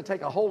 twisting. It's going to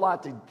take a whole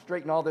lot to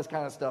straighten all this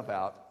kind of stuff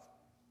out.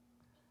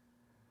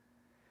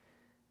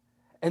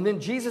 And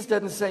then Jesus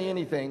doesn't say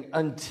anything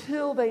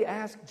until they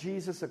ask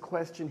Jesus a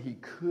question he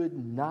could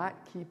not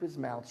keep his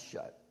mouth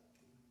shut.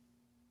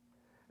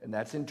 And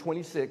that's in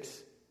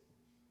 26,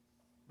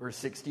 verse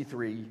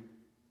 63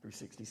 through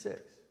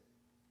 66.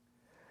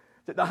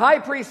 That the high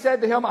priest said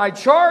to him, I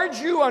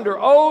charge you under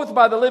oath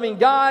by the living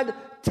God,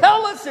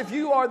 tell us if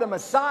you are the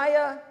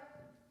Messiah,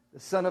 the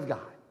Son of God.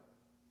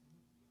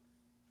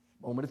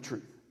 Moment of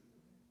truth.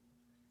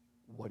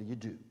 What do you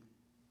do?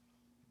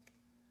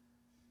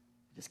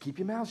 Just keep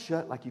your mouth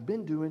shut like you've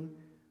been doing.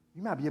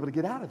 You might be able to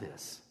get out of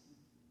this.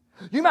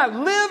 You might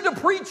live to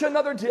preach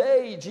another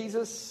day,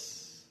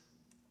 Jesus.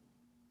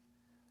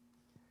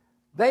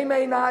 They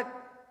may not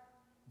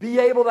be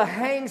able to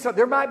hang. So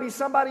there might be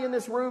somebody in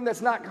this room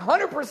that's not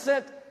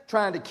 100%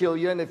 trying to kill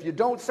you. And if you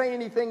don't say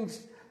anything,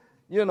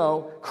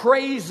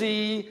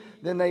 crazy,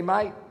 then they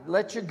might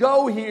let you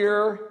go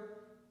here.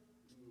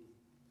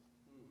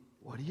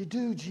 What do you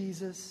do,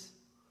 Jesus?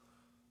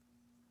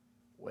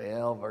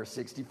 Well, verse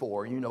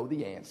 64, you know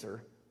the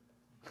answer.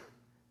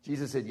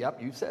 Jesus said,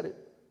 yep, you said it.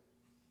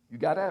 You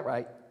got that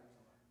right.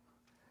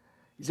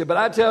 He said, but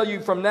I tell you,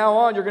 from now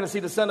on, you're going to see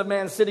the Son of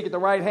Man sitting at the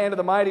right hand of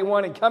the Mighty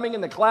One and coming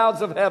in the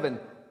clouds of heaven.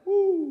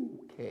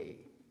 Okay.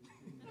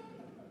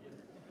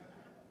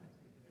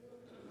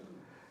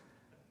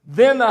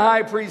 Then the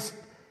high priest,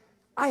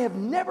 I have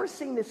never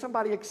seen this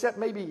somebody except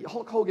maybe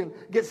Hulk Hogan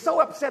get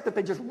so upset that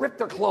they just rip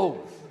their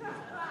clothes.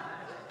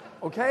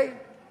 Okay?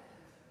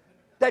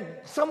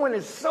 That someone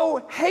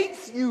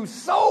hates you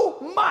so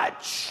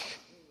much,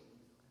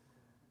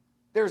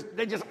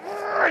 they just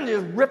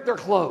rip their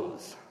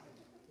clothes.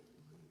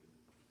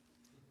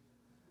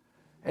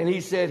 And he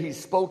said he's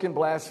spoken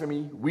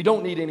blasphemy. We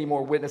don't need any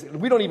more witnesses.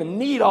 We don't even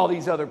need all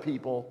these other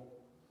people.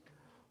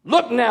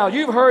 Look now,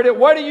 you've heard it.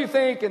 What do you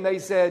think? And they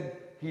said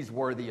he's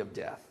worthy of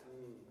death.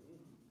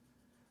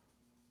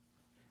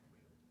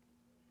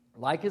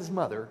 Like his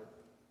mother,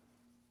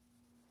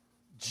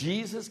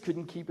 Jesus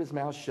couldn't keep his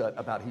mouth shut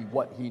about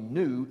what he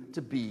knew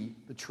to be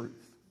the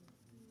truth.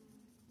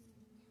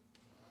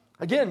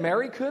 Again,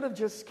 Mary could have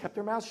just kept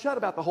her mouth shut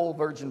about the whole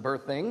virgin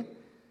birth thing,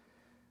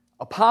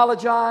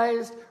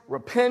 apologized,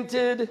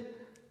 repented,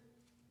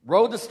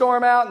 rode the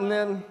storm out, and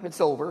then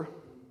it's over.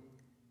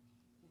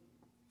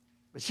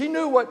 But she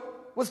knew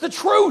what was the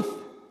truth.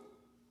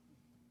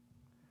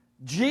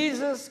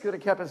 Jesus could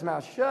have kept his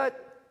mouth shut,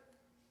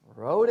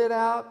 rode it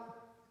out,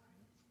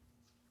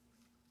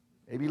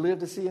 maybe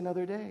lived to see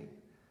another day.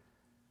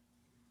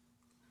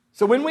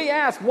 So when we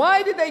ask,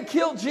 why did they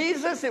kill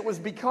Jesus? It was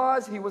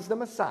because he was the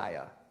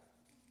Messiah.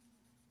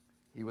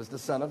 He was the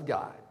Son of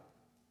God.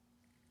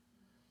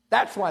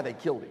 That's why they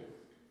killed him.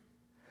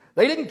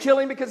 They didn't kill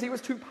him because he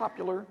was too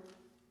popular.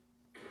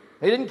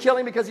 They didn't kill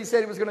him because he said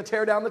he was going to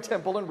tear down the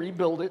temple and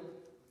rebuild it.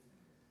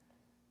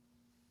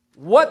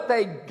 What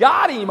they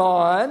got him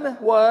on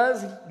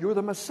was, you're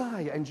the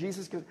Messiah. And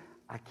Jesus goes,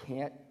 I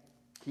can't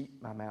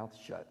keep my mouth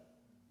shut.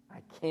 I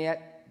can't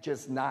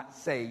just not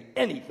say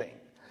anything.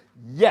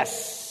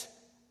 Yes,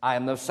 I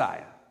am the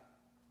Messiah.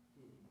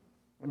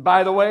 And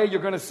by the way,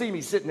 you're going to see me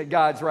sitting at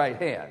God's right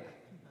hand.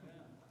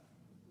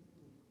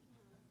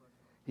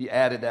 He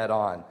added that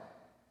on.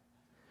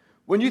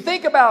 When you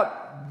think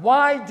about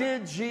why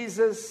did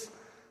Jesus,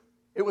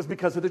 it was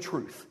because of the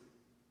truth.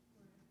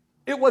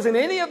 It wasn't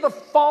any of the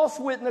false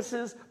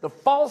witnesses, the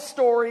false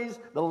stories,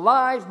 the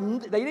lies.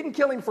 They didn't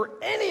kill him for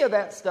any of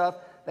that stuff.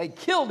 They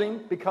killed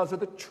him because of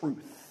the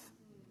truth.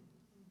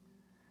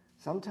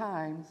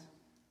 Sometimes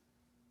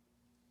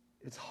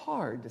it's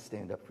hard to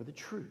stand up for the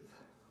truth.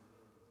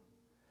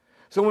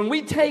 So when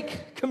we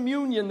take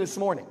communion this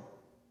morning,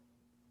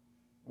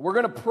 we're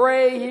going to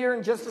pray here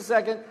in just a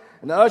second,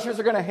 and the ushers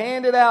are going to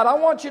hand it out. I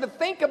want you to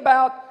think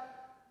about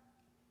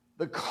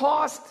the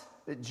cost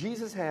that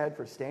Jesus had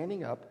for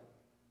standing up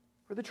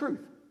for the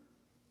truth.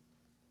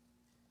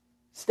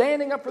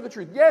 Standing up for the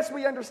truth. Yes,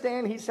 we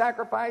understand he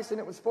sacrificed and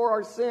it was for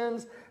our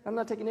sins. I'm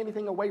not taking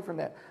anything away from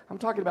that. I'm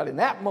talking about in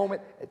that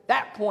moment, at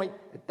that point,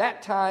 at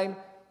that time,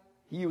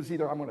 he was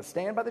either, I'm going to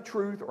stand by the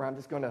truth, or I'm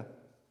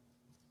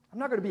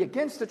not going to be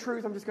against the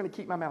truth, I'm just going to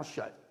keep my mouth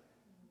shut.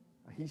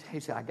 He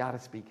said, I got to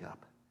speak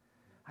up.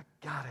 I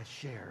got to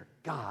share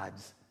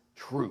God's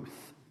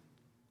truth,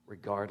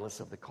 regardless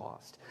of the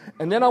cost.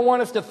 And then I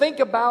want us to think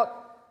about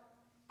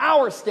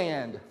our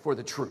stand for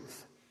the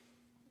truth.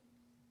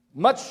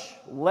 Much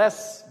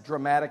less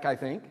dramatic, I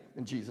think,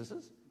 than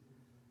Jesus's,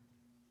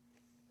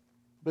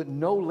 but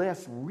no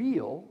less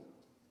real.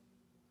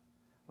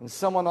 When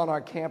someone on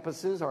our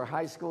campuses, our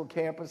high school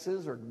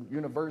campuses, or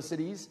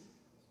universities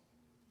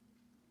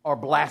are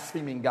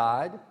blaspheming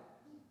God,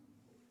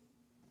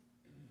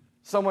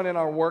 someone in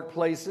our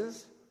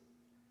workplaces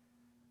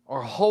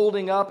are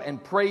holding up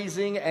and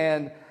praising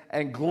and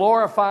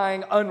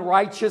glorifying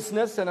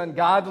unrighteousness and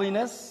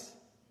ungodliness.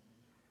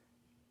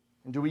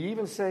 And do we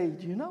even say,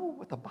 do you know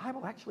what the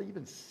Bible actually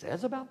even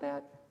says about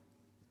that?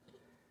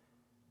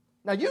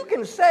 Now, you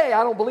can say,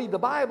 I don't believe the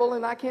Bible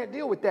and I can't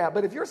deal with that.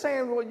 But if you're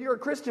saying, well, you're a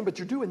Christian, but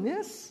you're doing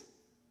this,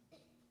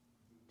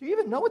 do you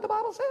even know what the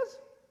Bible says?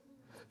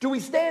 Do we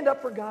stand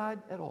up for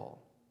God at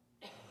all?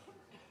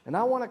 And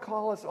I want to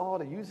call us all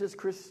to use this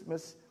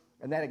Christmas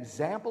and that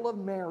example of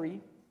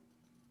Mary,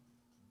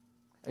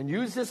 and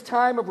use this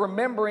time of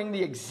remembering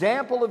the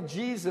example of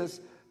Jesus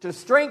to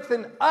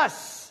strengthen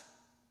us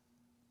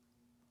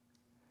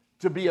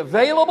to be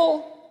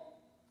available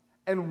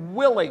and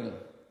willing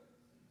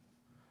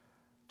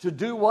to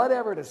do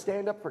whatever to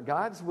stand up for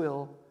God's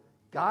will,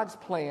 God's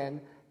plan,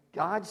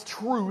 God's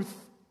truth,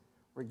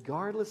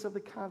 regardless of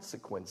the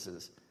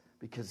consequences,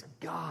 because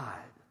God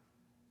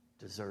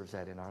deserves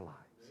that in our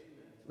lives.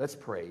 Let's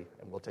pray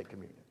and we'll take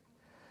communion.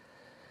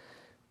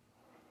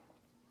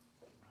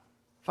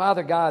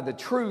 Father God, the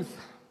truth,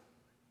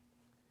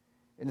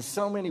 in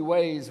so many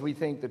ways we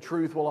think the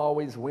truth will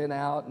always win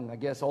out, and I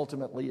guess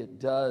ultimately it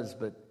does,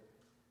 but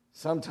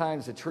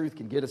sometimes the truth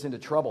can get us into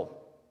trouble.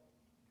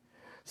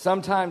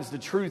 Sometimes the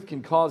truth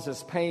can cause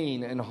us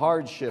pain and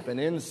hardship and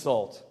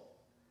insult.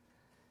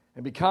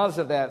 And because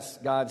of that,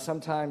 God,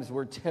 sometimes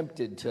we're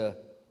tempted to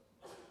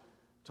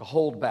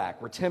hold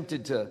back. We're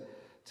tempted to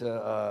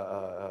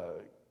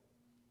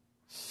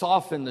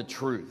soften the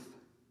truth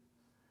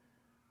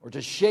or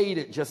to shade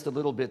it just a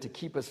little bit to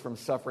keep us from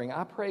suffering.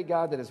 I pray,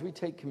 God, that as we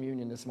take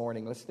communion this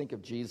morning, let's think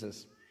of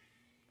Jesus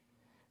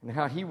and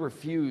how he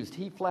refused.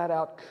 He flat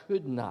out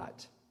could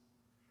not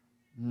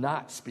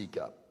speak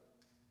up.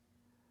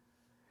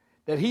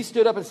 That he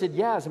stood up and said,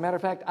 yeah, as a matter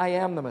of fact, I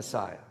am the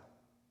Messiah.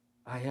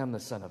 I am the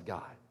Son of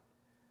God.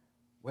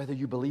 Whether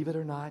you believe it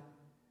or not,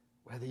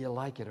 whether you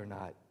like it or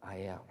not, I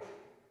am.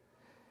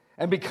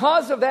 And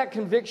because of that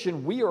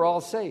conviction, we are all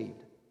saved.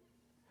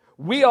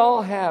 We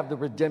all have the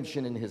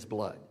redemption in his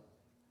blood.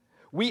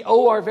 We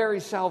owe our very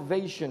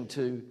salvation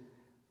to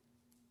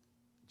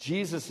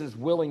Jesus'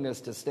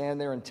 willingness to stand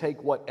there and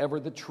take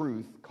whatever the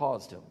truth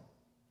caused him.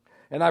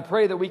 And I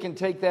pray that we can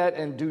take that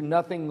and do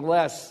nothing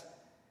less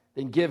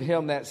than give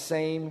him that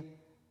same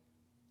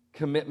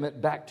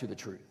commitment back to the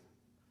truth.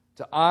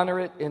 To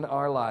honor it in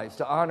our lives,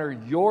 to honor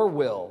your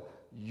will,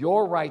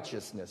 your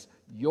righteousness,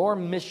 your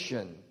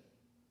mission,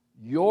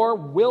 your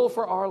will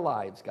for our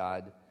lives,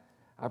 God.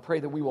 I pray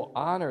that we will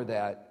honor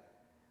that.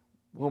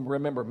 We'll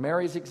remember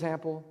Mary's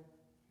example.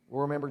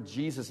 We'll remember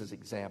Jesus'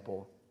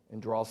 example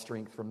and draw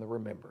strength from the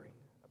remembering.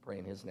 I pray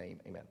in his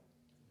name. Amen.